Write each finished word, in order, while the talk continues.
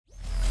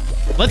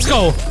Let's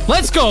go.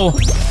 Let's go.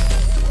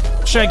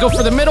 Should I go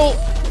for the middle?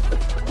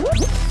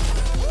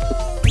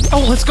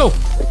 Oh, let's go.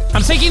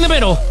 I'm taking the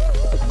middle.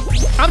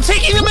 I'm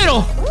taking the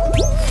middle.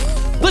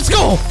 Let's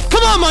go.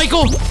 Come on,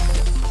 Michael.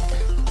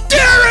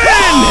 Darren!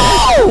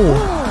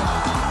 Oh!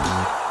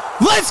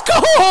 Let's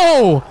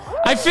go.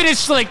 I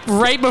finished like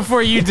right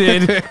before you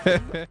did.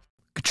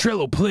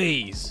 Cottrello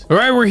plays. All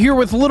right, we're here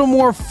with a little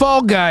more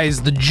Fall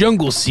Guys, the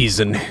jungle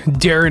season.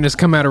 Darren has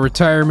come out of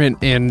retirement,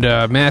 and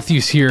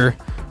Matthew's here,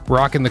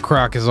 rocking the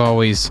croc as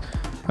always.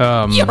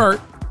 Not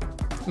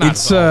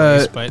it's as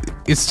always, but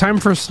it's time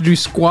for us to do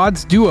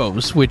squads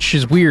duos, which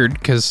is weird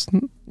because,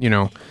 you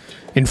know,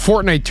 in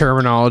Fortnite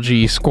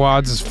terminology,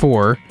 squads is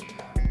 4,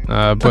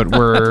 but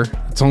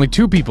it's only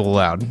 2 people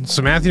allowed.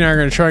 So Matthew and I are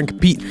going to try and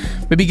compete,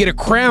 maybe get a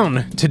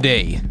crown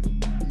today.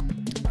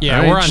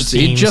 yeah, we're on It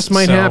teams, just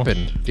might so-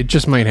 happen. It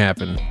just might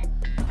happen.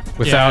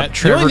 Without the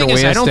Trevor only to thing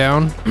is weigh I us don't-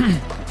 down.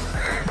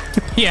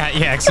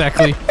 Yeah,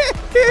 exactly.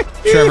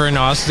 Trevor and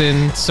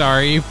Austin,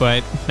 sorry,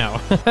 but no.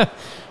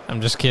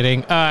 I'm just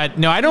kidding.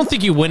 No, I don't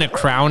think you win a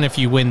crown if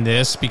you win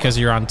this because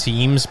you're on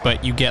teams,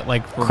 but you get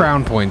like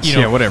Crown points, you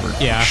know, yeah, whatever.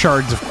 yeah.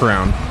 Shards of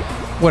crown.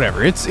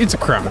 Whatever. It's a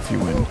crown if you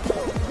win.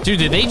 Dude,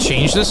 did they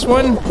change this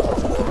one?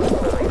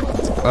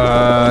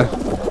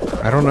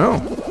 I don't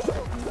know.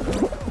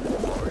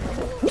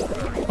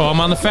 Oh, I'm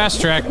on the fast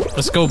track.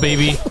 Let's go,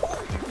 baby.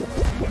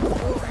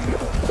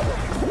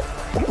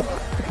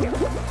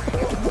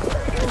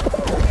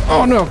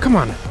 Oh no, come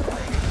on.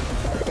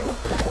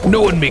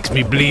 No one makes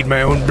me bleed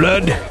my own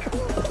blood.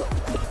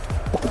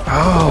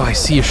 Oh, I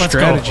see a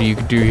strategy you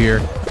could do here.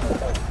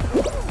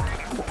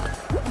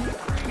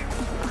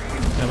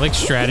 I like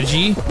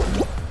strategy.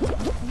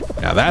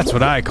 Now that's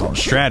what I call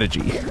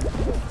strategy.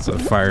 It's a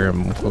Fire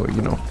Emblem, well,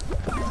 you know.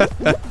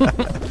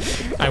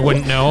 I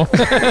wouldn't know.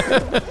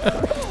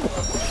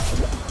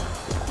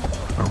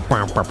 Oh,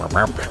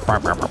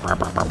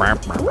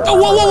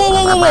 whoa, whoa,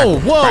 whoa, whoa, whoa,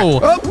 whoa!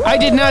 Oh. I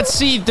did not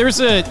see.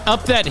 There's a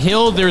up that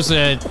hill. There's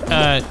a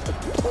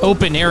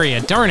open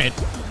area. Darn it!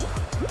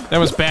 That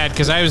was bad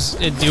because I was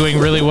doing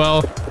really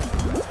well.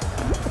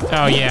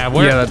 Oh yeah,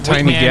 that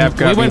tiny gap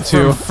got we me went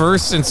too. from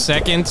first and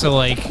second to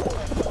like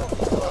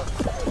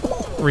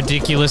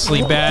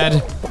ridiculously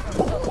bad.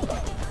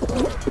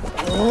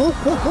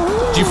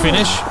 Did you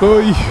finish?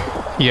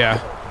 Yeah.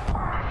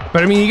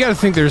 But I mean, you gotta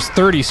think there's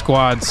 30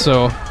 squads,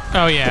 so...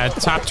 Oh yeah,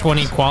 top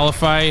 20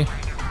 qualify.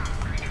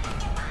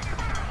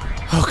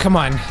 Oh come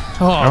on!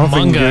 Oh, I don't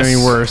think it can get any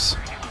worse.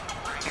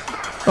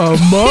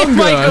 Among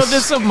Michael, Us.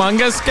 this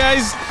Among Us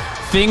guys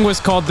thing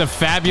was called the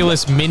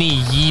Fabulous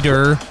Mini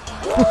Yeeter.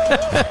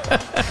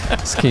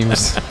 This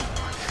game's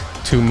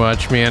too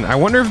much, man. I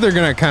wonder if they're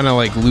gonna kind of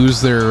like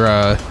lose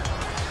their,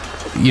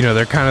 you know,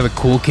 they're kind of the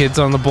cool kids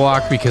on the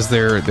block because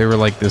they were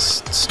like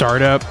this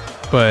startup,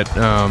 but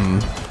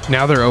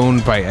now they're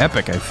owned by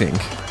Epic, I think,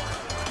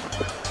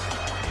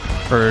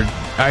 or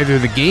either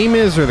the game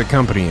is or the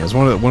company is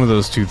one of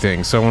those two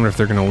things. So I wonder if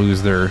they're gonna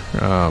lose their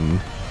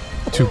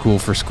Too Cool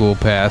for School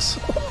pass.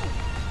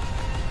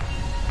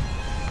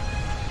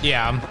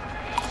 Yeah,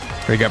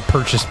 They got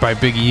purchased by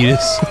Big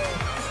Eatus.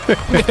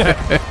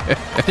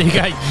 they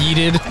got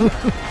yeeted.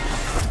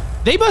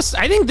 They must.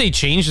 I think they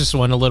changed this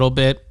one a little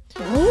bit.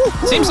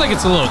 Seems like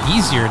it's a little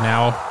easier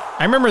now.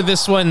 I remember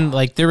this one,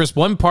 like there was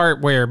one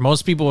part where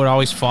most people would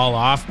always fall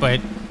off, but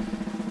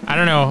I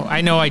don't know.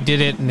 I know I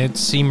did it and it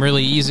seemed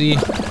really easy.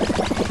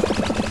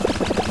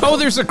 Oh,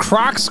 there's a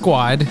Croc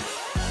squad.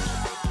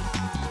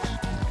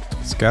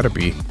 It's gotta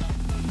be.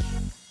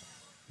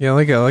 Yeah,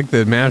 I like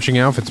the matching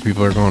outfits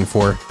people are going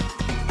for.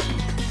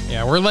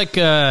 Yeah, we're like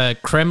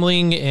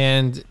Kremling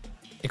and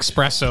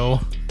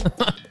Espresso.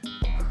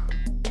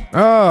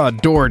 Oh,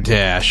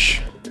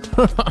 DoorDash.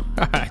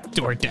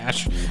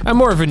 DoorDash. I'm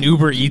more of an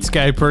Uber Eats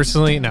guy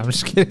personally. No, I'm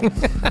just kidding.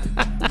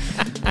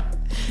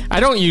 I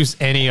don't use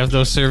any of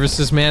those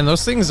services, man.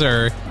 Those things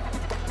are...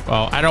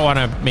 Well, I don't want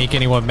to make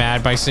anyone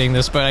mad by saying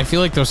this, but I feel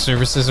like those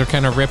services are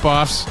kind of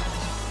rip-offs.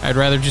 I'd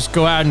rather just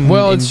go out and,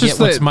 it's just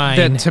get what's mine.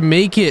 that to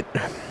make it...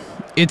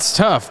 It's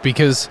tough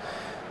because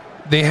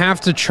they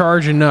have to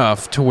charge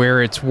enough to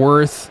where it's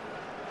worth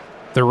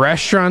the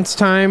restaurant's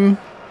time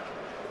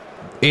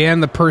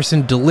and the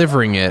person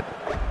delivering it.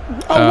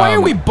 Oh, why are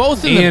we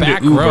both in the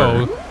back Uber.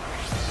 row?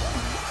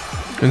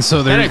 And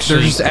so they're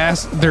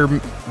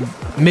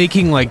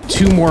making like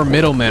 2 more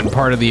middlemen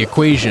part of the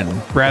equation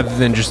rather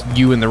than just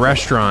you in the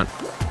restaurant.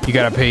 You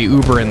got to pay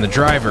Uber and the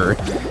driver,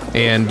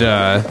 and you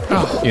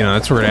know,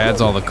 that's where it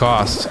adds all the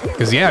cost.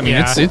 Because yeah, I mean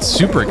it's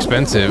super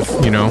expensive,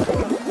 you know.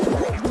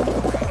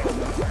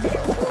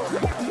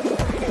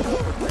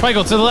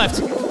 Michael, to the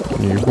left.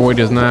 Your boy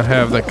does not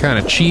have that kind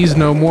of cheese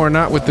no more.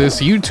 Not with this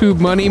YouTube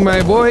money,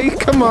 my boy.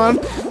 Come on,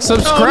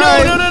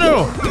 subscribe. Oh,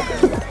 no.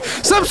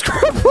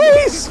 Subscribe,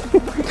 please.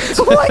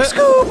 Like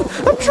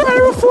Scoob. I'm trying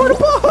to afford a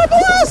Baja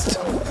Blast.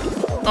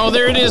 Oh,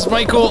 there it is,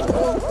 Michael.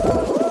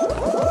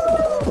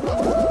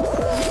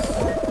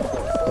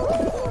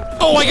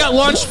 Oh, I got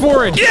launched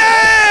forward.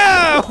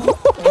 Yeah!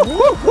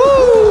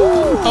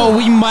 Oh,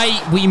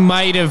 we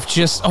might have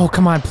just... Oh,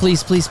 come on,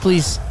 please.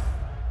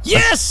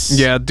 Yes!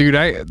 Yeah, dude,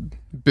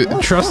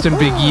 trust in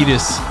Big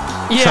Eatus.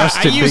 Yeah,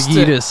 Trust in Big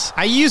Eatus.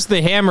 I used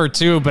the hammer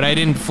too, but I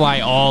didn't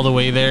fly all the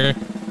way there.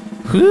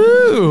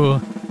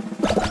 Whoo!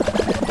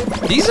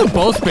 These have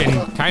both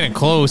been kind of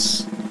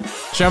close.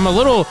 So I'm a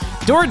little...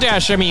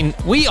 DoorDash, I mean,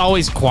 we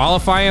always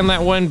qualify on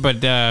that one,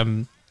 but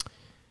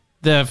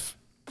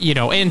you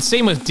know, and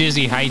same with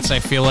Dizzy Heights, I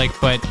feel like,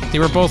 but they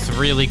were both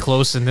really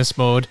close in this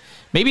mode.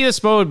 Maybe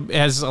this mode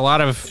has a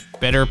lot of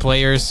better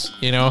players,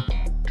 you know?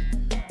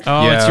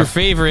 Oh, yeah. It's your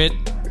favorite.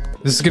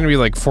 This is gonna be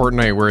like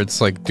Fortnite, where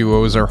it's like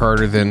duos are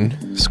harder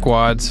than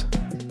squads.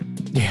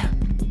 Yeah.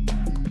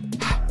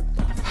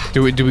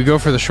 Do we go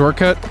for the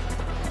shortcut?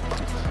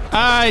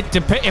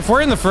 If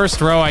we're in the first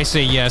row, I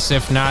say yes.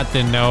 If not,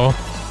 then no.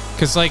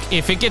 Because, like,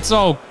 if it gets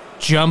all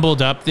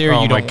jumbled up there,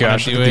 you don't want to do it. Oh my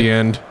gosh, at the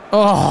end.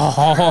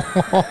 Oh.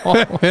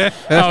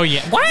 Oh,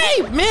 yeah.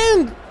 Why,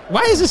 man?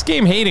 Why is this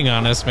game hating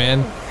on us,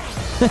 man?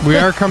 We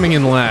are coming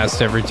in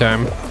last every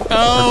time.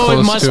 Oh,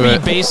 it must be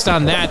based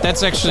on that.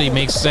 That's actually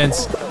makes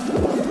sense.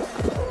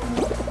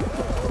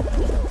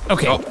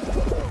 Okay. Oh.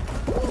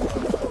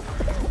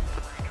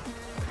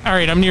 All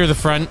right, I'm near the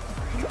front.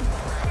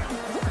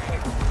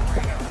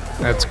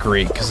 That's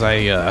great, because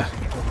I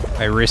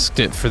risked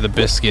it for the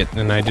biscuit,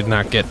 and I did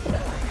not get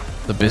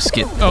the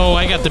biscuit. Oh,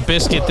 I got the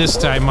biscuit this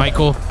time,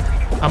 Michael.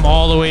 I'm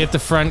all the way at the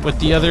front with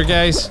the other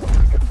guys.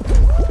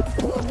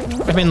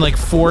 I'm in, like,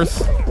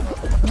 4th.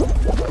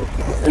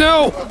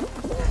 No!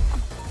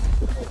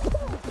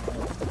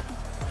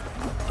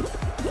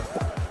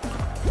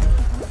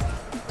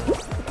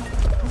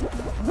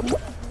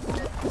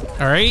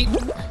 All right.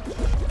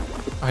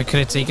 I could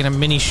have taken a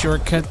mini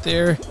shortcut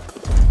there.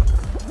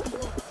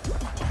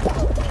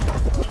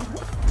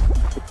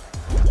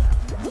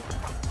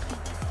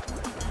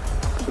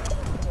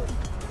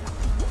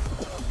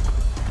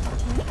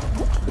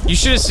 You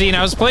should have seen,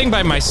 I was playing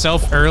by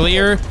myself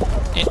earlier.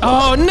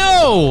 Oh,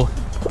 no!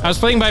 I was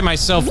playing by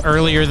myself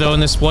earlier, though,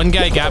 and this one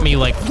guy got me,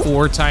 like,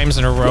 4 times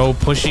in a row,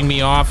 pushing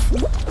me off.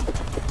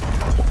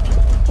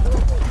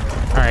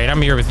 All right,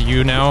 I'm here with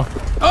you now.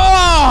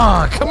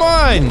 Oh, come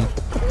on!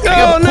 I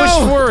got pushed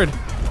forward.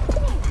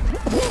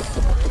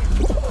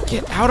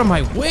 Get out of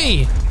my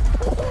way.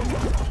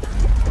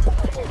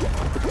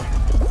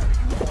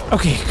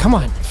 Okay, come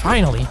on,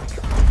 finally.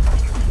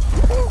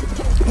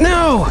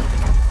 No!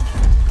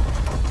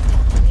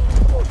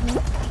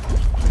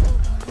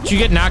 Did you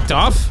get knocked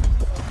off?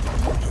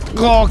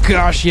 Oh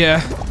gosh,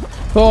 yeah.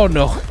 Oh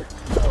no.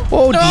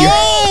 Oh dear.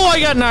 Oh, I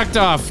got knocked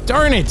off.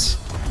 Darn it.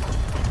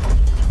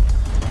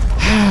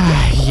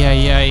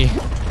 Yeah.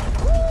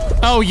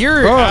 Oh,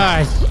 you're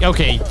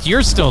okay.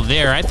 You're still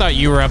there. I thought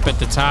you were up at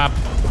the top.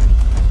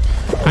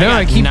 No,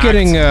 I keep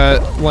getting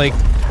like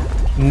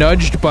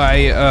nudged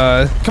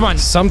by come on,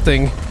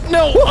 something.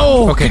 No.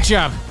 Oh, okay. Good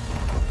job.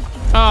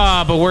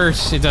 Ah, but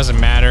it doesn't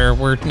matter.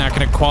 We're not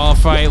gonna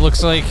qualify, it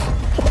looks like.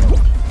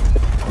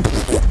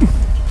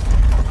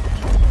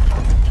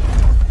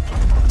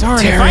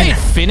 Darn, if I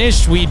had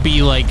finished, we'd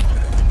be like,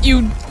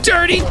 you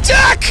dirty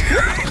duck!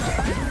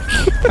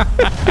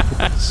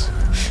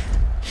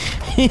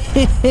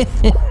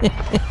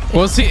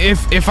 Well, see,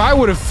 if I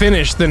would have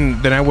finished,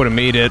 then I would have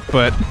made it,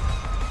 but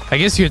I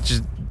guess you had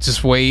to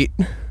just wait.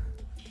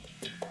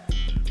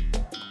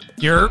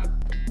 Yo,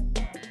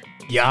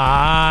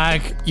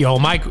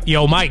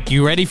 Mike,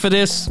 you ready for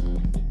this?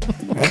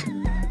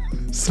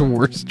 It's the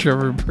worst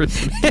Trevor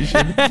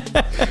impersonation.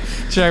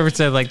 Trevor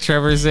said, like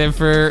Trevor's in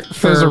for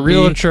there's a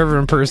real Trevor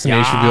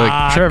impersonation. Be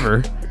like,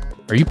 Trevor,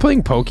 are you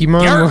playing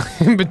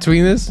Pokemon in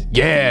between this?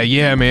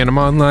 Yeah, man, I'm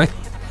online.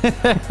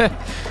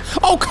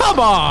 Oh,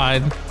 come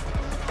on!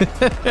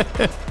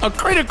 A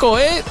critical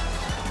hit?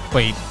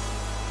 Wait.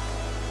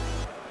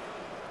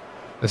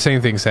 The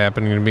same thing's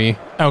happening to me.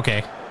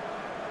 Okay.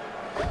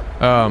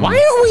 Why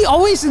are we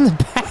always in the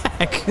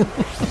back?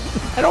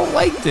 I don't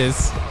like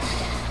this.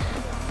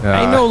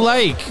 I know,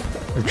 like.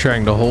 They're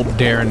trying to hold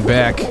Darren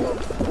back.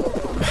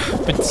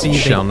 But see,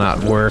 shall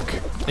not work.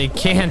 They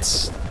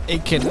can't.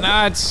 It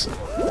cannot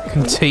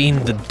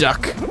contain the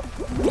duck.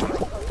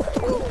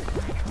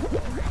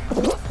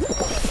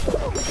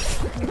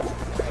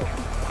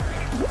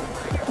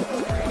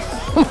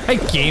 My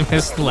game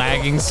is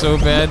lagging so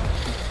bad.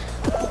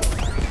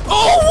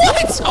 Oh,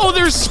 what? Oh,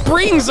 there's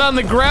springs on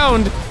the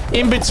ground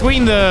in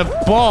between the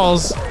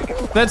balls.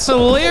 That's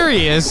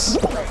hilarious.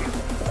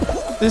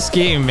 This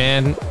game,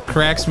 man,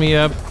 cracks me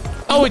up.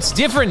 Oh, it's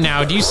different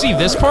now. Do you see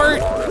this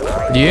part?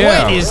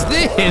 Yeah. What is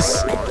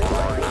this?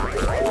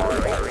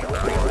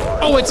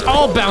 Oh, it's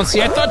all bouncy.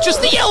 I thought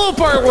just the yellow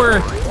part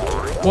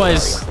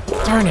was.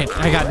 Darn it,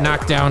 I got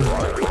knocked down.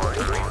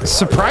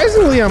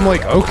 Surprisingly, I'm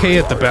like okay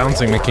at the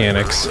bouncing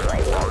mechanics.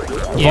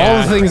 Of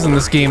all the things in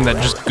this game that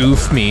just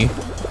goof me.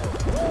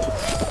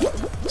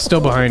 Still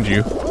behind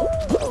you.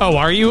 Oh,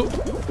 are you?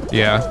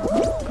 Yeah.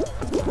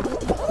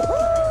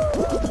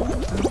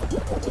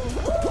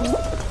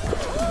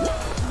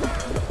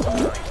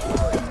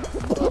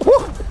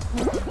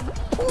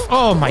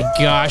 Oh my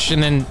gosh,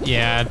 and then,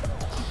 yeah.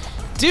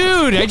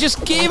 Dude, I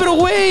just gave it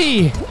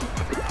away!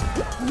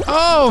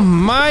 Oh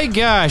my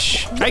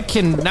gosh. I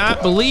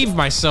cannot believe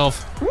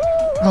myself.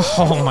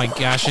 Oh my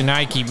gosh, and now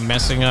I keep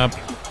messing up.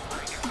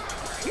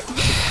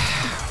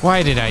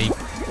 Why did I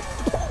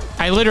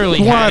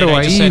literally had it.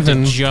 I just had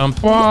to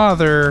jump.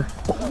 Bother?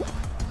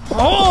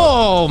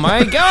 Oh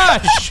my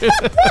gosh.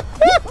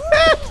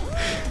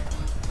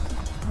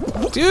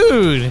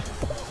 Dude.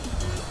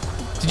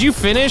 Did you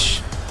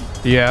finish?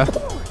 Yeah.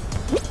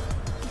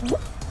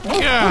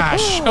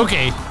 Gosh.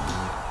 Okay.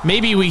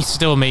 Maybe we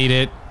still made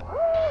it.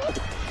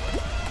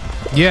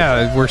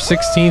 Yeah, we're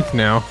 16th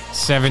now.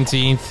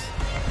 17th.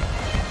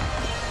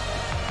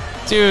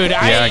 Dude,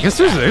 I guess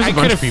there's a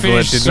bunch of people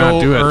that did so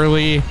not do it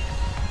early.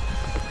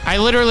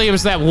 It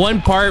was that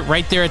one part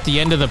right there at the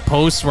end of the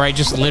post where I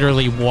just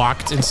literally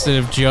walked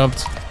instead of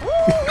jumped.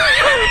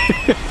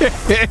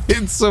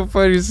 It's so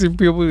funny to see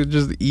people who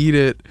just eat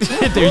it.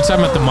 They're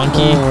talking about the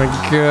monkey. Oh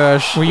my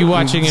gosh. Were you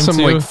watching him Some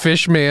too? like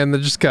fish man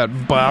that just got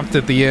bopped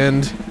at the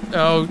end.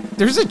 Oh,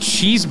 there's a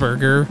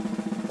cheeseburger.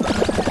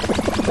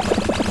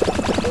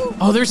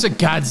 Oh, there's a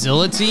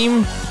Godzilla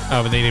team?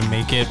 Oh, but they didn't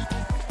make it.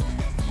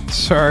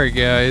 Sorry,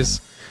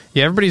 guys.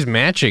 Yeah, everybody's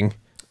matching.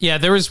 Yeah,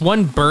 there was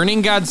one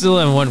burning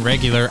Godzilla and one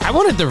regular. I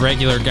wanted the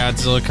regular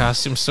Godzilla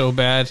costume so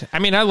bad. I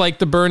mean, I like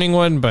the burning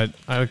one, but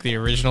I like the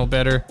original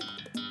better.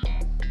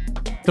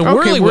 The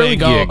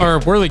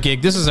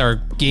Whirligig. This is our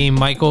game,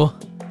 Michael.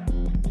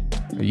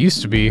 It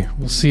used to be.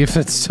 We'll see if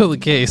that's still the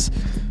case.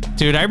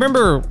 Dude, I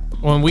remember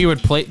when we would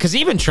play, because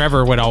even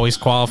Trevor would always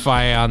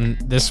qualify on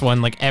this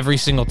one, like, every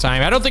single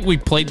time. I don't think we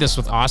played this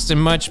with Austin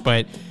much,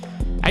 but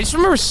I just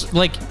remember,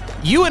 like,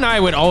 you and I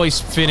would always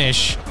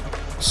finish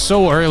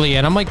so early,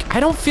 and I'm like, I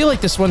don't feel like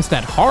this one's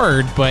that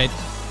hard, but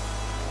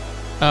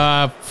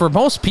for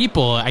most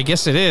people, I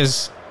guess it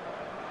is.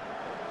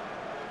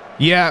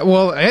 Yeah,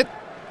 well,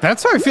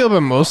 that's how I feel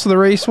about most of the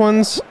race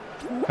ones.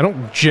 I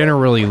don't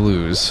generally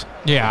lose.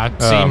 Yeah,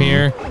 same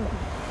here.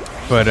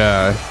 But,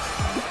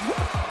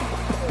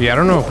 yeah, I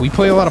don't know. We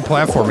play a lot of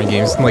platforming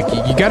games, and, like,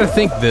 you gotta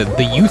think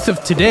the youth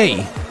of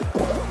today,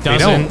 they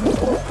don't.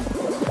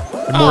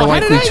 They're more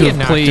likely to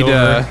have played,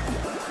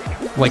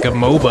 like a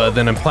MOBA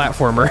than a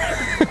platformer.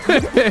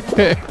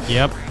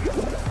 Yep.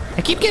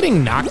 I keep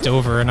getting knocked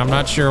over, and I'm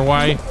not sure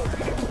why.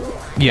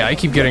 Yeah, I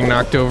keep getting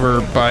knocked over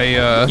by,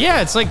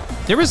 yeah, it's like,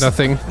 there was...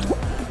 nothing.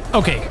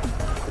 Okay.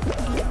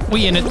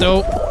 We in it,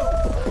 though.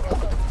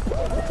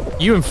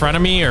 You in front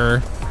of me,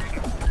 or...?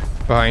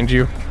 Behind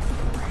you.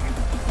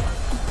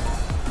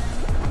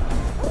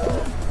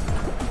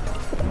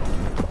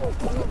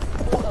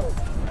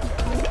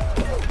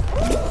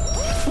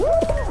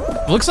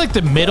 Looks like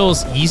the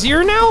middle's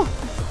easier now?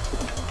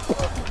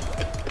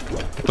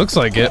 Looks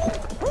like it.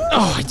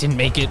 Oh, I didn't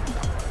make it.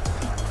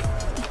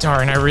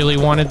 Darn, I really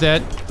wanted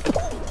that.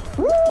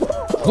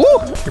 Woo!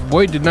 Your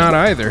boy did not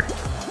either.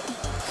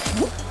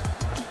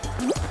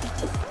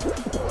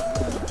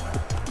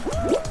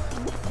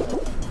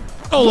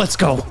 Oh, let's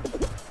go.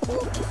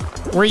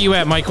 Where are you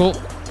at, Michael?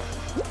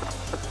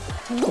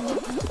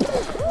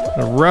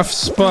 A rough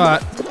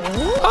spot.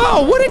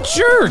 Oh, what a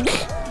jerk!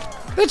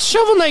 That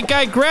Shovel Knight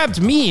guy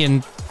grabbed me,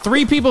 and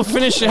 3 people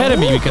finished ahead of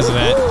me because of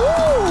that.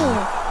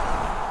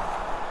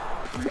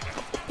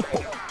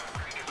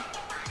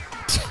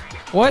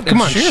 What?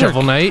 Come on,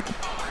 Shovel Knight.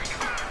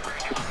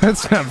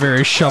 That's not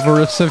very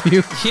chivalrous of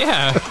you.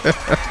 Yeah.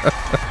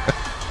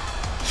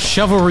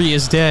 Chivalry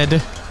is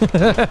dead.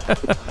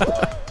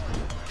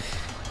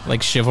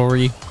 Like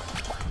chivalry.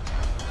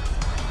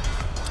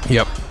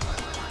 Yep.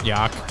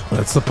 Yuck.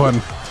 That's the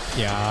pun.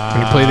 Yeah.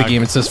 When you play the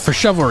game, it says for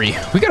chivalry.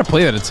 We gotta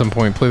play that at some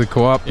point. Play the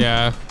co-op.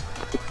 Yeah.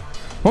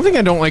 One thing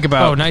I don't like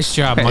about... Oh, nice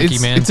job, Monkey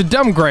Man. It's a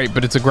dumb gripe,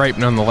 but it's a gripe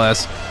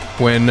nonetheless.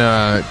 When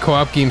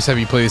co-op games have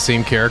you play the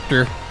same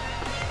character.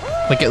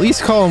 Like, at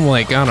least call him,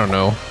 like, I don't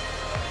know.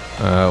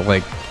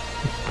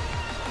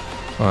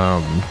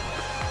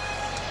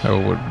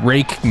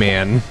 Rake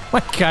Man.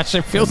 My gosh,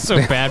 I feel so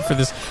bad for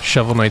this.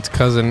 Shovel Knight's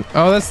cousin.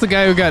 Oh, that's the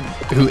guy who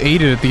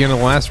ate it at the end of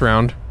the last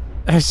round.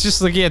 I was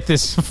just looking at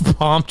this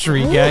palm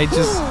tree guy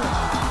just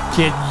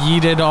get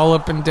yeeted all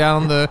up and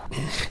down the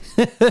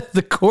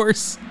the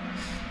course.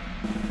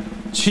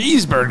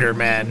 Cheeseburger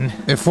man.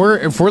 If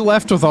we're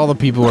left with all the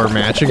people who are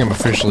matching, I'm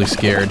officially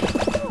scared.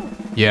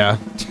 Yeah,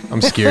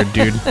 I'm scared,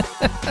 dude.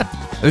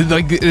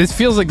 Like, it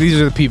feels like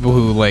these are the people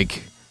who,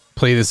 like,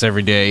 play this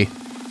every day.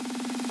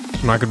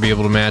 I'm not gonna be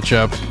able to match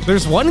up.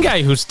 There's one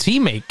guy whose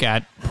teammate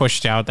got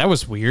pushed out. That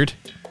was weird.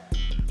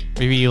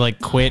 Maybe he,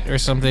 like, quit or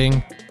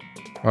something.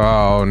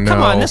 Oh, no.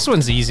 Come on, this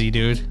one's easy,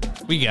 dude.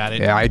 We got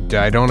it. Yeah,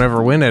 I don't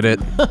ever win at it.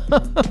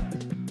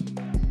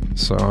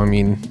 So, I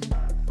mean...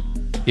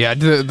 Yeah,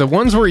 the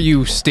ones where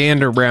you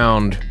stand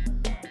around,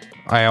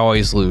 I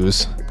always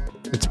lose.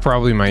 It's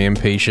probably my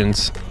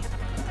impatience.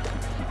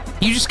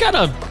 You just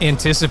gotta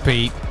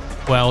anticipate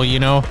well, you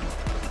know?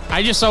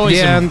 I just always...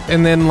 Yeah,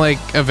 and then, like,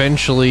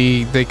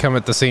 eventually they come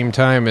at the same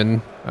time,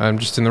 and I'm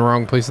just in the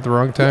wrong place at the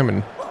wrong time,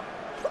 and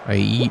I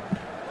eat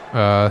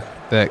that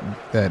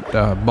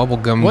bubble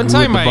gum one glue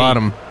time at the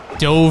bottom.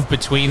 Dove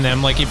between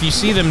them. Like, if you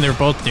see them, they're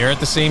both there at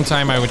the same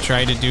time, I would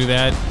try to do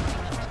that.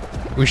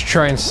 We should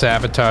try and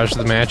sabotage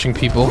the matching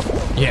people.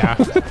 Yeah.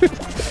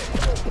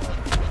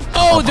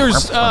 Oh,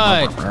 there's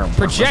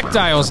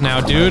projectiles now,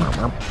 dude.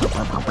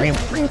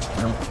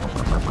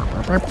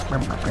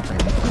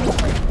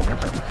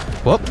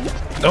 Whoop.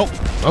 Oh,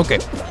 okay.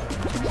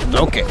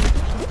 Okay.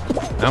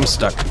 I'm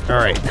stuck. All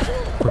right.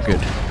 We're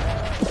good.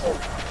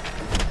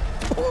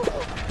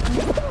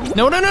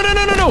 No, no, no, no,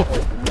 no, no, no.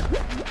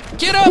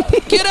 Get up,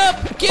 get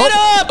up, get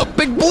up. A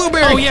big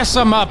blueberry. Oh, yes,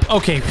 I'm up.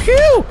 Okay.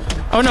 Phew.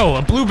 Oh, no,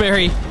 a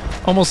blueberry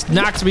almost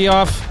knocked me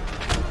off.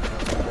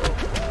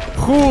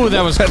 Whew,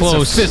 that was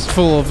close. A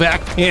fistful of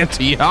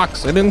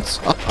antioxidants.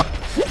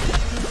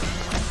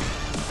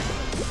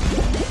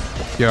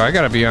 Yo, I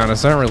gotta be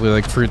honest, I don't really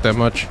like fruit that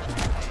much.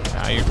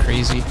 Ah, you're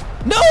crazy.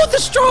 No, the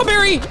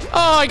strawberry!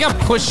 Oh, I got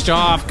pushed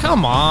off.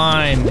 Come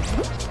on.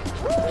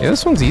 Yeah,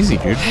 this one's easy,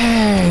 dude.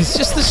 It's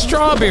just the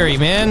strawberry,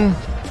 man.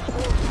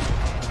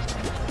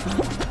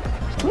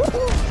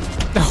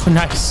 Oh,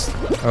 nice.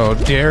 Oh,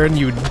 Darren,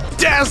 you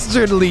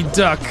dastardly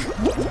duck.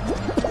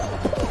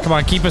 Come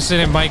on, keep us in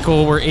it,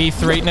 Michael. We're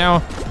 8th right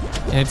now.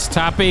 And it's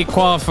top 8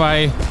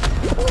 qualify.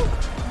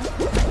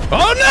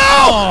 Oh,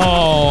 no!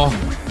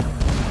 Oh!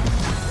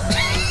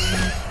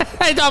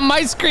 On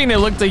my screen, it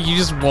looked like you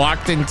just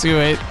walked into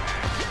it.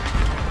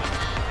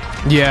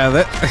 Yeah,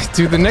 that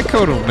dude, the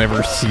netcode will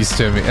never cease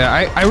to me.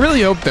 I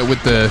really hope that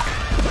with the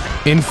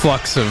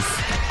influx of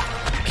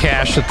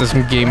cash that this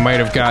game might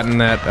have gotten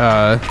that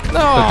that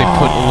they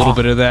put a little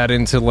bit of that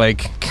into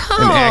like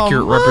an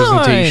accurate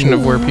representation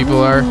of where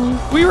people are.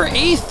 We were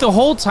 8th the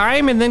whole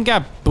time and then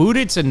got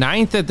booted to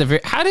 9th at the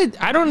very. How did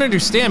I don't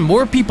understand?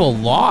 More people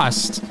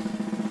lost.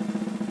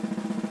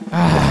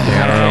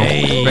 Yeah, I don't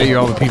know. I bet you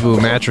all the people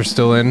who match are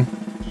still in.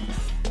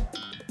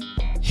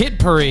 Hit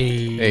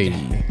parade. Hey,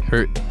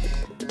 hurt.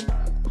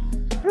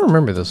 I don't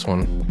remember this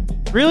one.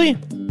 Really?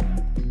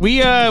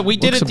 We did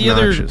Looks it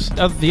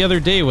the other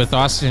day with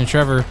Austin and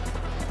Trevor.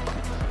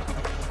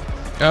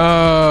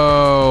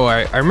 Oh,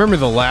 I remember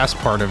the last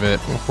part of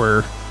it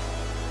where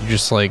you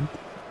just like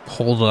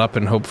hold it up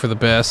and hope for the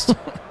best.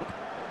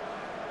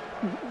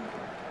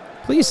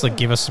 Please like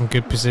give us some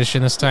good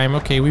position this time.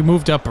 Okay, we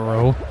moved up a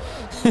row.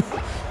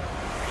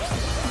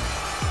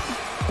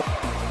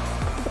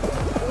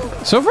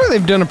 So far,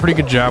 they've done a pretty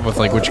good job with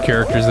like which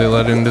characters they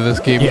let into this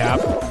game. Yeah,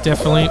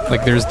 definitely.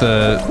 Like there's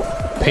the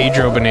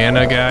Pedro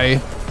Banana guy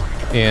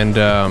and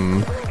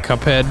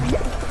Cuphead,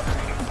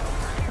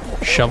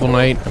 Shovel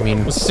Knight. I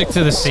mean, we'll stick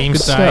to the same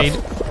side,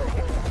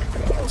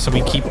 so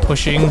we keep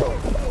pushing.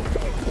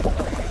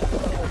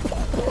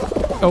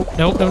 Oh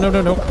no no no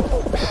no no!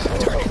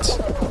 Darn it!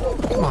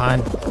 Come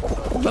on,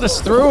 let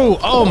us through.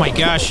 Oh my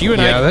gosh, you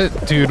and I.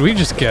 That dude, we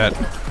just got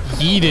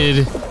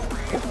yeeted.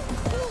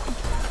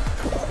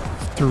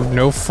 Through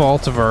no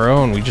fault of our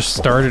own. We just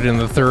started in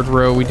the 3rd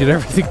row. We did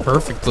everything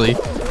perfectly.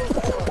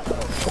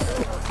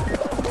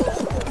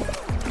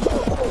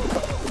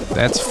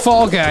 That's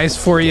Fall Guys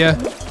for you.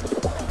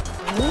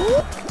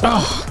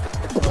 Oh.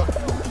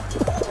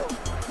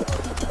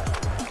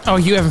 Oh,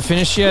 you haven't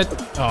finished yet?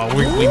 Oh,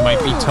 we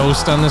might be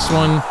toast on this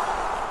one.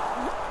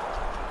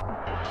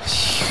 I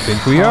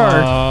think we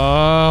are.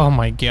 Oh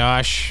my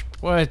gosh.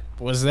 What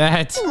was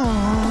that?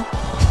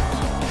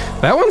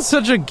 That one's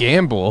such a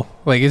gamble.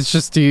 Like, it's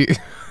just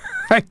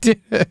I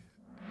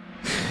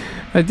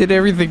did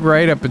everything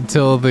right up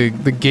until the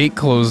gate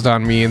closed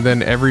on me, and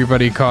then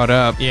everybody caught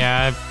up.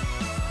 Yeah,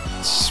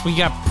 we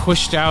got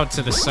pushed out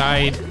to the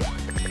side.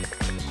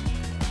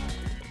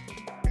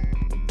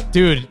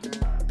 Dude,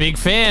 big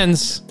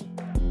fans.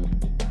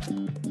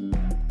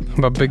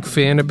 I'm a big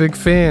fan of big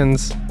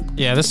fans.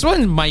 Yeah, this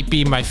one might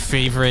be my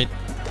favorite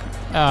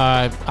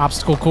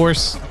obstacle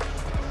course.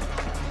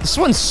 This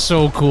one's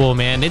so cool,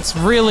 man. It's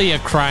really a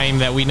crime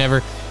that we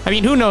never... I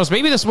mean, who knows?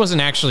 Maybe this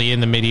wasn't actually in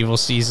the medieval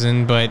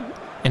season,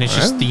 and it's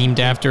just themed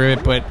after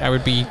it, but I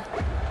would be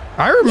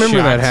I remember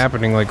shocked. that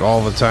happening, like,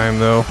 all the time,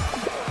 though.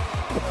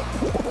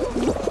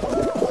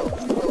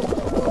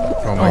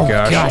 Oh my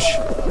gosh.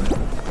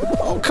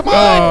 Oh, come on!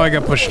 Oh, I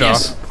got pushed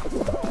off.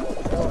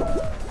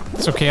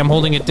 It's okay, I'm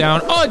holding it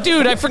down. Oh,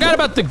 dude, I forgot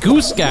about the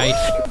goose guy.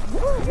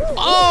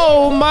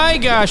 Oh my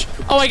gosh.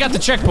 Oh, I got the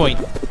checkpoint.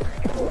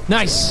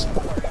 Nice.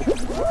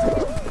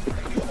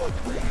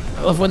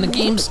 I love when the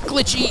game's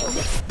glitchy.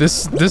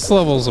 This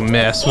level's a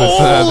mess with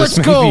let's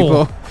this many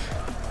go. people.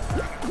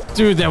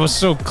 Dude, that was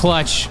so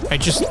clutch. I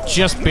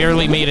just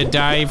barely made a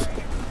dive.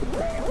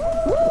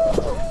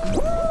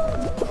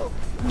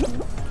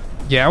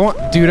 Yeah, I want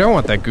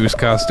that goose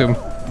costume.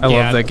 I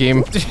love that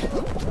game.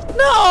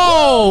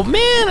 No,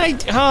 man,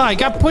 I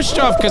got pushed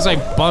off because I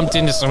bumped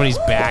into somebody's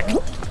back.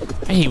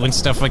 I hate when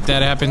stuff like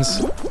that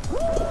happens.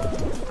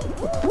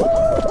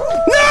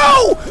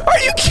 No! Are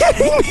you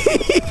kidding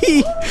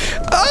me?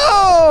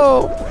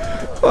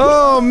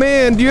 Oh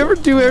man, do you ever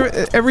do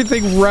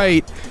everything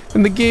right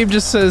and the game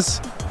just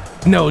says,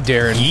 no,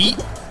 Darren. Yeet.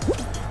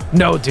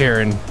 No,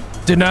 Darren.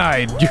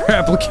 Denied. Your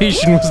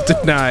application was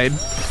denied.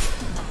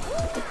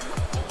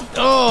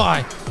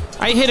 Oh,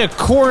 I hit a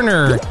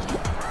corner.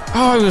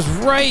 Oh, I was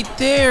right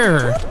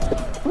there.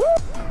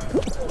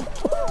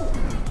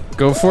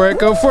 Go for it.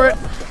 Go for it.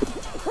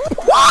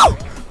 Whoa!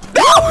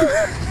 No!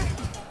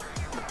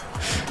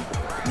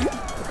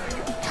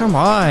 Come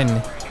on.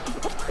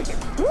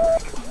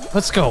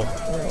 Let's go.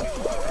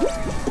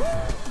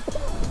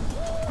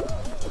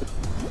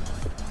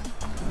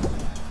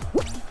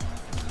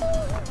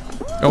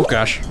 Oh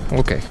gosh.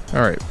 Okay.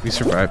 All right. We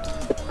survived.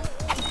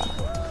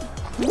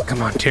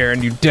 Come on,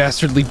 Darren, you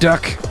dastardly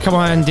duck. Come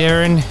on,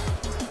 Darren.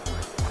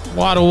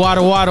 Waddle,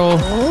 waddle, waddle.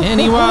 And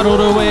he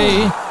waddled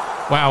away.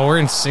 Wow, we're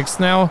in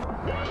 6th now.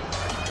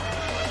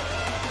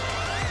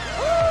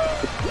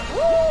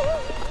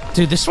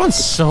 Dude, this one's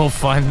so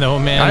fun though,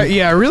 man.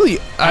 Yeah, really.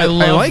 I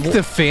love like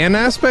the fan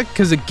aspect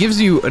because it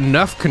gives you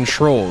enough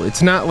control.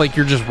 It's not like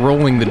you're just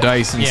rolling the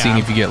dice and seeing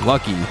if you get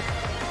lucky.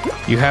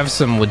 You have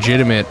some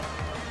legitimate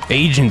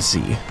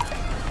agency.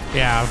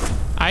 Yeah.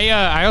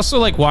 I also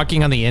like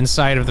walking on the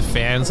inside of the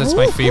fans. That's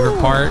my favorite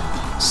part.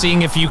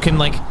 Seeing if you can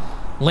like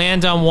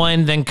land on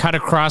one, then cut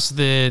across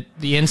the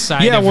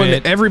inside of when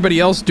it. Everybody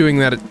else doing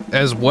that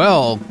as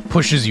well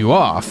pushes you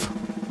off.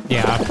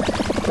 Yeah.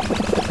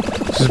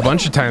 There's a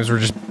bunch of times where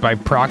just by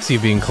proxy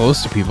of being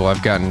close to people,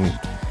 I've gotten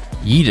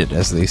yeeted,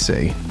 as they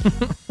say.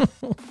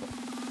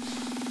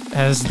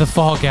 As the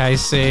Fall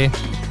Guys say.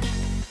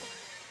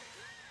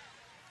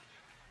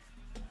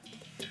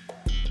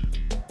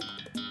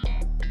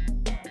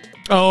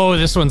 Oh,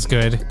 this one's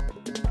good.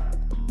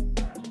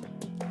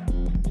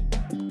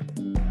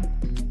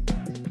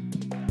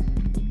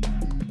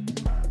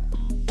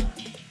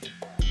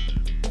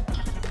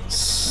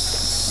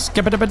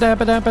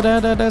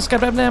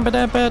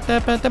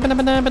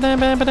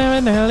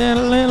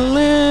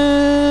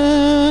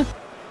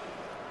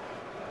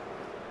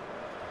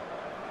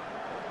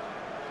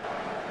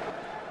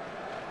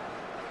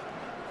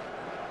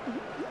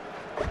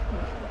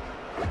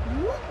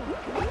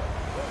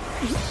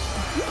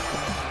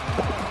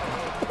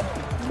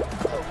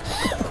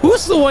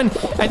 Who's the one?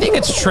 I think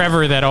it's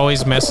Trevor that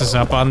always messes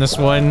up on this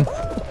one.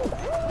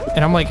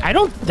 And I'm like,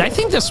 I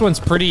think this one's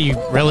pretty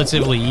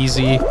relatively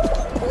easy.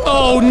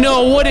 Oh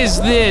no, what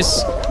is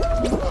this?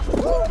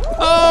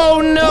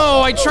 Oh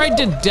no, I tried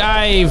to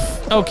dive.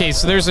 Okay,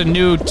 so there's a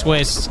new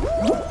twist.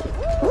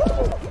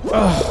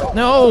 Oh,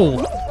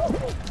 no.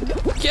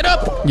 Get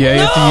up. Yeah,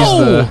 you have to use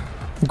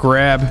the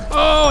grab.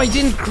 Oh, I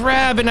didn't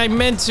grab and I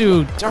meant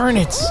to. Darn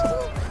it.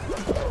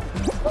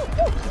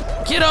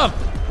 Get up.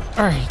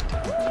 All right.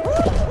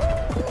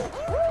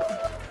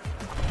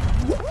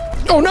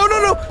 Oh, no,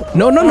 no, no.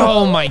 No, no, no.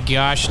 Oh my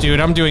gosh, dude,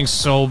 I'm doing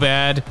so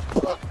bad.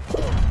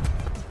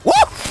 Woo!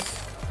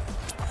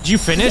 Did you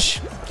finish?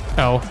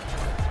 Oh.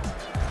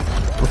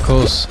 We're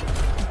close.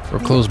 We're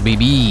close,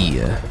 baby.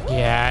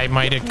 Yeah, it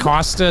might have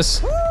cost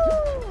us.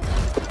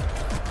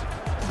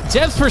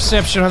 Depth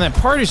perception on that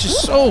part is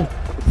just so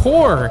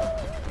poor.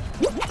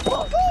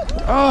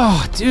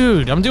 Oh,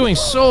 dude, I'm doing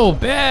so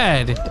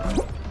bad.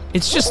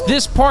 It's just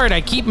this part.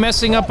 I keep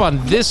messing up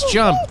on this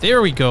jump.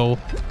 There we go.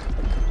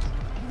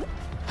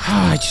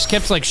 I just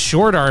kept like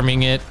short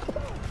arming it.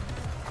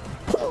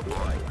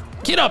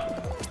 Get up.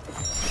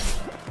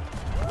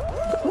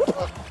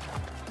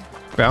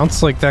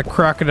 Bounce like that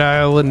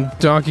crocodile in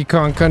Donkey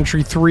Kong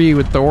Country 3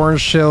 with the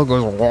orange shell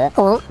goes.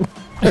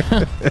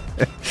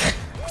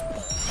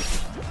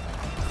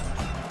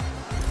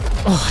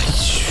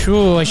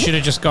 Oh, I should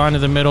have just gone to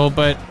the middle,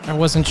 but I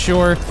wasn't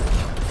sure.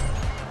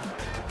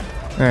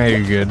 Ah,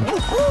 you're good.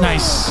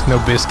 Nice.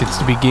 No biscuits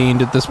to be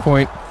gained at this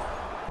point.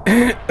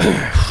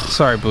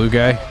 Sorry, blue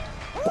guy.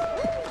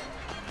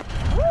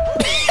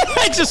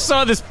 I just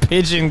saw this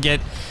pigeon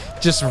get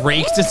just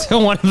raked into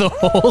one of the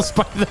holes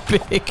by the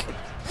pig.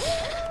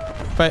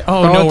 But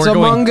oh no, it's we're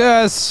Among going.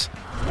 Us.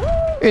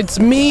 It's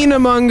mean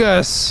Among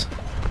Us.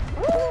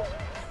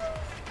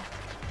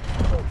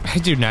 I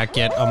do not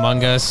get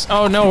Among Us.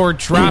 Oh no, we're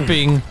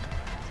dropping.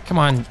 Come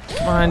on,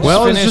 come on.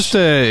 Well, finish. it's just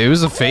it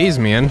was a phase,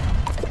 man.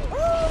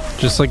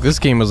 Just like this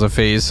game was a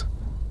phase.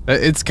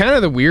 It's kind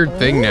of the weird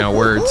thing now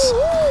where it's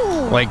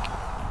like,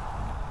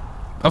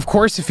 of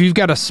course, if you've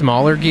got a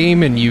smaller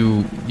game and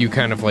you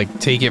kind of like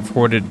take it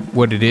for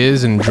what it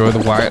is and enjoy the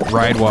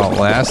ride while it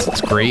lasts,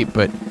 it's great.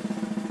 But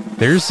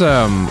there's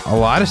a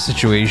lot of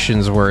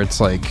situations where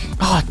it's like,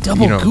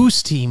 double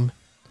goose team.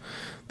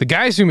 The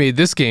guys who made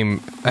this game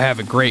have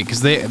it great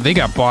because they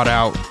got bought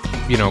out,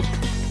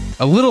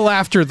 a little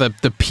after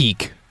the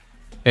peak.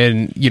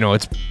 And,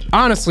 it's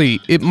honestly,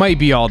 it might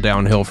be all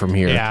downhill from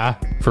here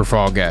for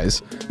Fall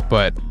Guys.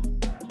 But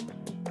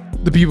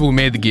the people who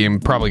made the game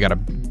probably got a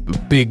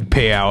big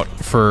payout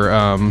for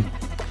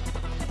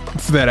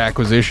that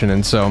acquisition.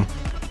 And so,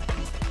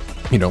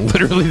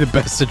 literally the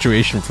best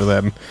situation for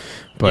them.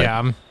 But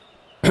yeah.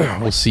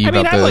 We'll see I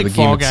about mean, I like the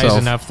game Fall Guys itself.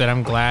 enough that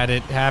I'm glad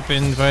it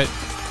happened, but...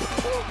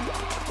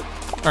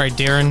 All right,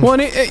 Darren. Well,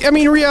 I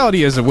mean,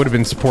 reality is it would have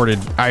been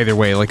supported either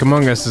way. Like,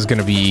 Among Us is going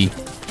to be,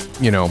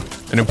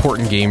 an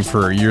important game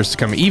for years to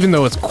come. Even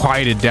though it's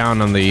quieted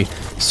down on the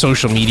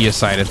social media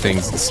side of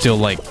things, it's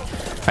still, I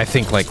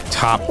think,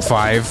 top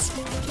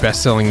 5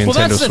 best-selling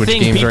Nintendo Switch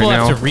games right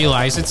now. People have to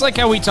realize. It's like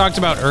how we talked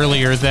about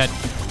earlier that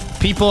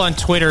people on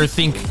Twitter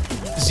think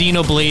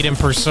Xenoblade and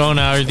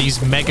Persona are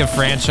these mega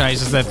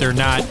franchises that they're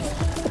not.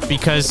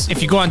 Because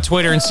if you go on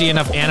Twitter and see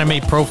enough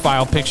anime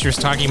profile pictures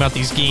talking about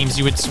these games,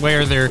 you would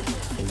swear they're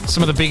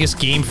some of the biggest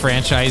game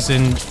franchise.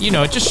 And, you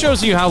know, it just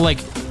shows you how, like,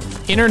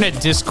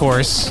 internet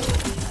discourse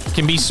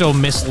can be so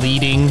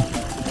misleading.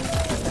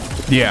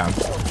 Yeah.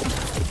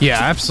 Yeah,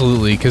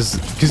 absolutely.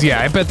 Because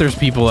yeah, I bet there's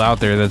people out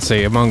there that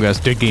say Among Us,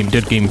 dead game,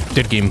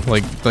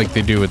 like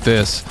they do with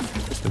this.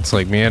 It's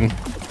like, man,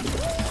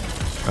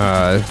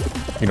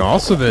 you know,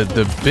 also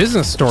the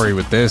business story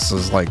with this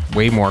is like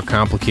way more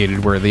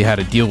complicated, where they had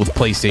to deal with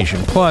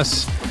PlayStation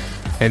Plus,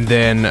 and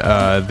then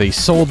they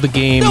sold the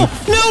game,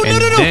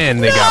 then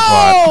they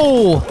got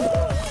bought.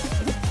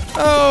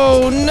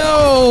 Oh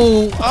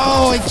no!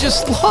 Oh, I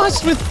just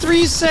lost with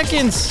 3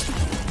 seconds.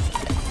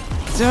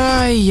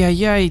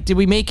 Did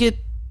we make it?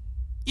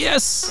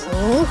 Yes!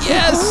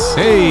 Yes!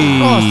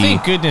 Hey! Oh,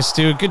 thank goodness,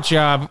 dude. Good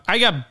job. I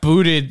got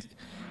booted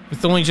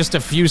with only just a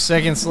few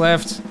seconds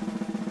left.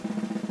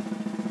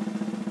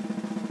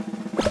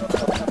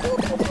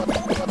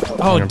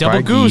 Oh, And double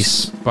by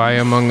goose. geese, by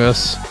Among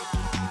Us.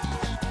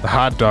 The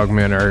hot dog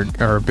men are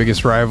our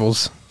biggest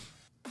rivals.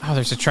 Oh,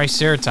 there's a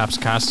Triceratops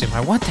costume.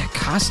 I want that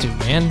costume,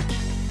 man.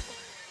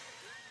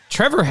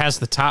 Trevor has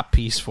the top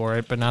piece for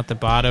it, but not the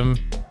bottom.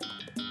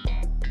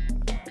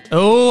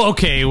 Oh,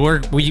 okay.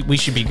 We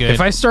should be good. If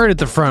I start at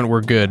the front,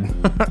 we're good.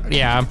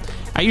 Yeah,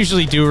 I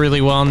usually do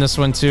really well in this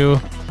one too.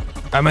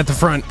 I'm at the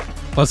front.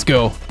 Let's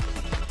go.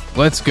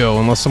 Let's go,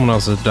 unless someone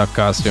else has a duck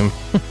costume.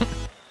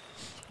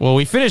 Well,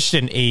 we finished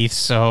in 8th,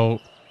 so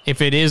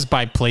if it is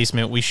by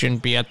placement, we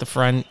shouldn't be at the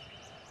front.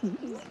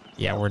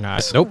 Yeah, we're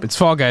not. Nope, it's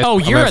Fall Guys. Oh,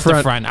 I'm you're at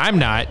the front. I'm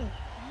not.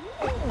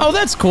 Oh,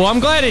 that's cool. I'm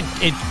glad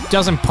it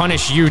doesn't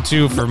punish you,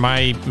 too, for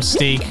my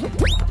mistake.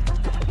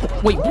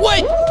 Wait,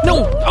 what?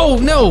 No. Oh,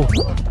 no.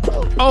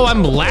 Oh,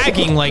 I'm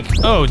lagging like...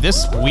 Oh,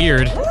 this is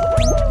weird.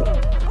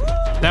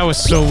 That was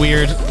so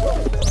weird.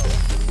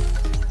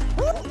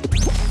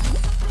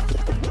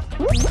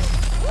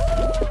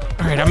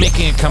 All right, I'm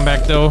making a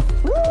comeback, though.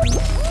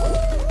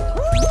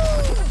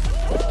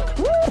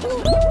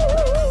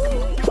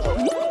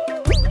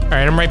 All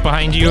right, I'm right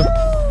behind you.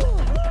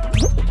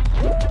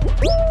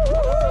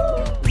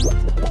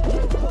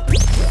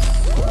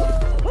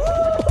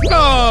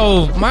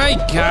 Oh my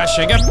gosh,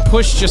 I got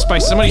pushed just by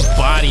somebody's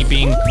body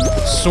being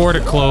sort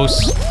of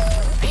close.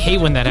 I hate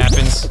when that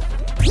happens.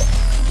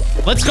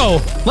 Let's go.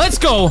 Let's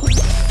go.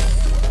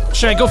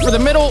 Should I go for the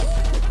middle?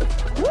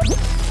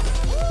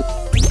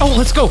 Oh,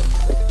 let's go.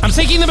 I'm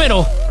taking the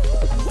middle.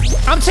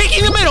 I'm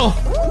taking the middle.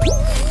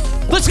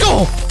 Let's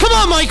go. Come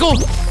on, Michael.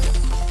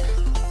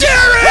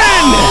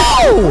 Darren!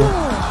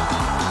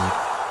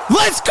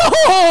 Let's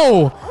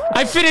go!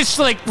 I finished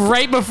like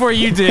right before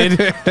you did.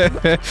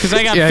 Because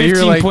I got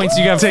 15 points,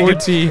 you got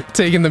 14.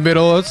 Taking the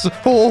middle.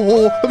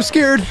 I'm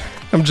scared.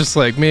 I'm just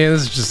like, man,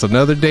 this is just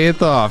another day at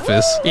the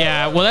office.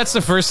 Yeah, well, that's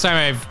the first time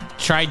I've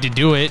tried to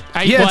do it.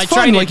 It's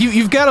fun. Like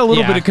you've got a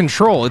little bit of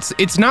control.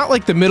 It's not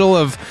like the middle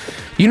of,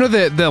 you know,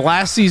 the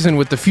last season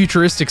with the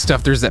futuristic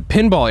stuff. There's that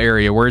pinball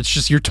area where it's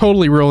just you're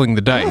totally rolling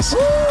the dice.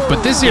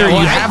 But this area,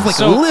 you have like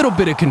a little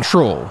bit of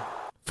control.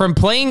 From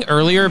playing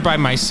earlier by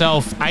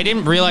myself, I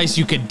didn't realize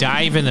you could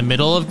dive in the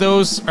middle of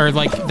those, or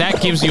like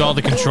that gives you all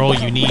the control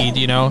you need,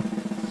 you know?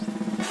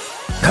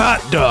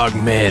 Hot dog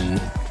men.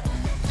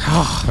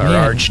 Oh, our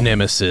arch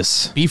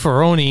nemesis.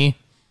 Beefaroni.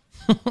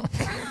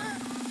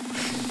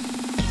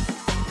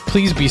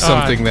 Please be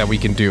something that we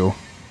can do.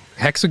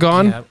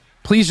 Hexagon? Yeah.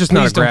 Please just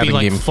not a grabbing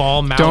game.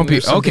 Fall Mountain. Don't be.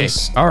 Okay.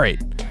 All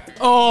right.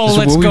 Oh, this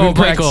let's is what go, we've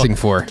been practicing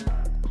Michael. For.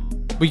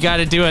 We got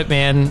to do it,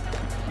 man.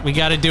 We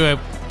got to do it.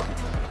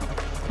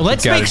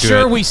 Let's make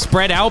sure we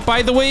spread out,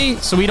 by the way,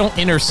 so we don't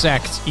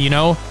intersect, you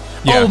know?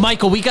 Yeah. Oh,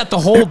 Michael, we got the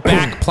whole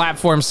back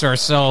platforms to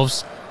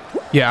ourselves.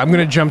 Yeah, I'm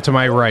going to jump to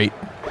my right.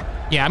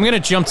 Yeah, I'm going to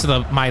jump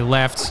to my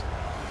left.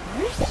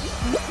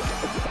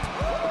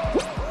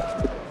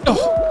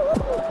 Oh.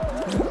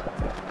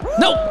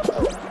 No!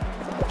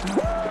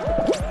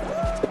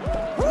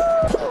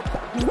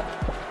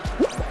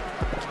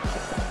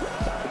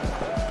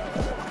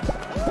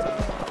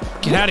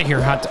 Get out of here,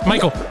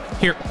 Michael,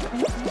 here.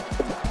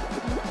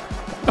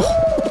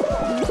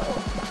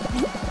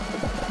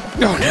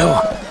 Oh no.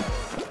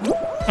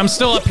 I'm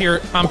still up here.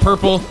 I'm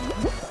purple.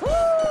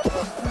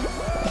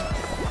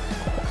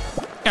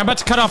 I'm about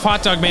to cut off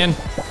Hot Dog Man.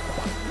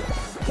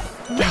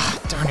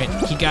 Ah, darn it.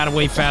 He got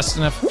away fast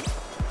enough.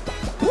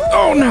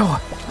 Oh no.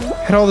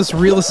 I had all this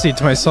real estate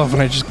to myself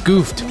and I just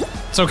goofed.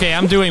 It's okay.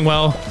 I'm doing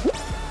well.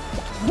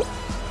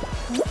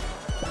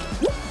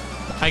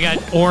 I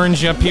got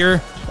orange up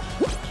here.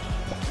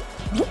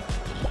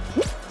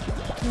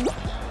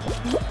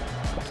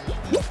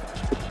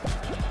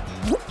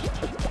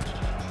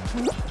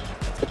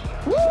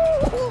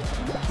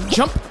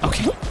 Jump.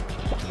 Okay.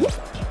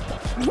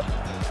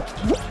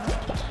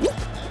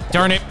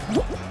 Darn it.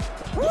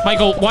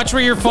 Michael, watch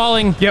where you're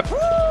falling. Yep.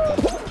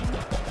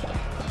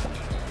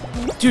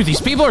 Dude, these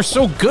people are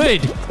so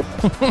good.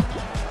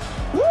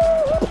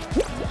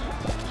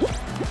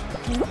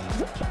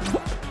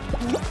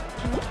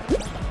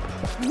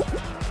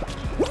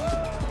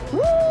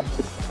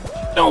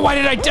 No, why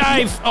did I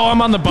dive? Oh,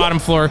 I'm on the bottom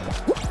floor.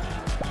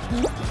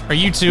 Are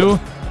you too?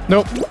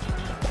 Nope.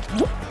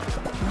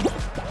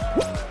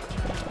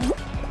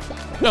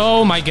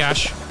 Oh my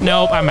gosh.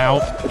 Nope, I'm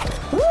out.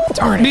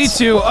 Darn it. Me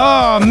too.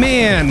 Oh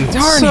man.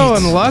 Darn so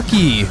it.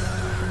 unlucky.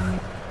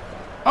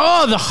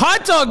 Oh, the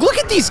hot dog. Look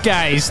at these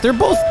guys. They're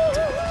both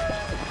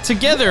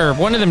together.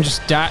 One of them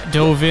just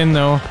dove in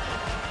though.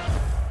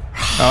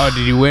 Oh,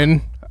 did you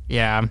win?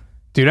 Yeah.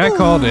 Dude, I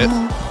called it.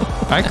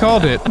 I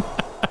called it.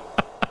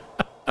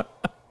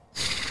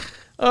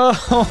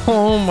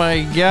 Oh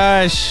my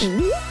gosh.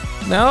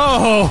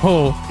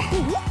 No.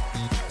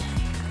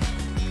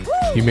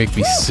 You make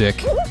me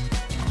sick.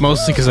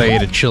 Mostly because I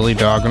ate a chili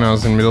dog when I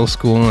was in middle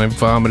school and I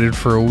vomited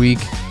for a week.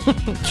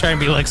 Try and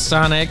be like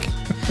Sonic.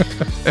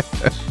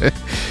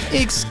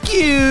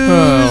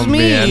 Excuse me.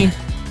 Man.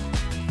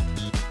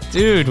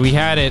 Dude, we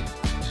had it.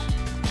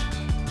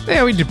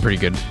 Yeah, we did pretty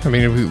good. I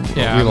mean, we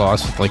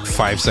lost with like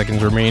 5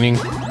 seconds remaining.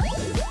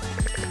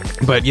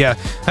 But yeah,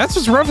 that's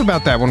what's rough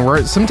about that one,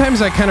 where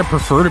sometimes I kind of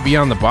prefer to be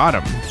on the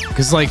bottom.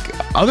 Because like,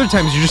 other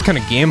times you're just kind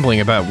of gambling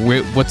about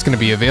what's going to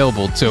be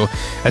available. So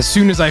as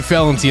soon as I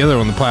fell into the other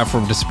one, the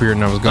platform disappeared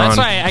and I was gone. That's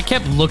why I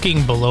kept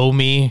looking below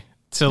me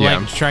to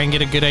like try and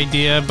get a good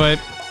idea,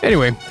 but...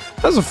 Anyway,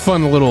 that was a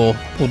fun little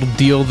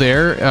deal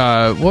there.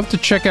 We'll have to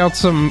check out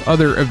some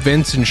other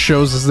events and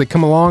shows as they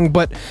come along.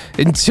 But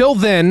until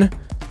then,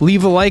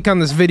 leave a like on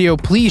this video.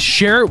 Please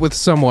share it with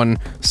someone.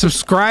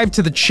 Subscribe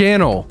to the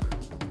channel.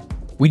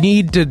 We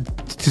need to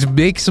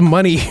make some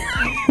money.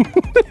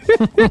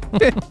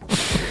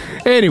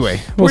 Anyway,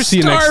 we'll see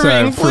you next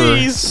time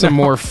for some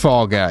more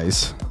Fall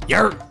Guys.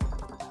 Yarr.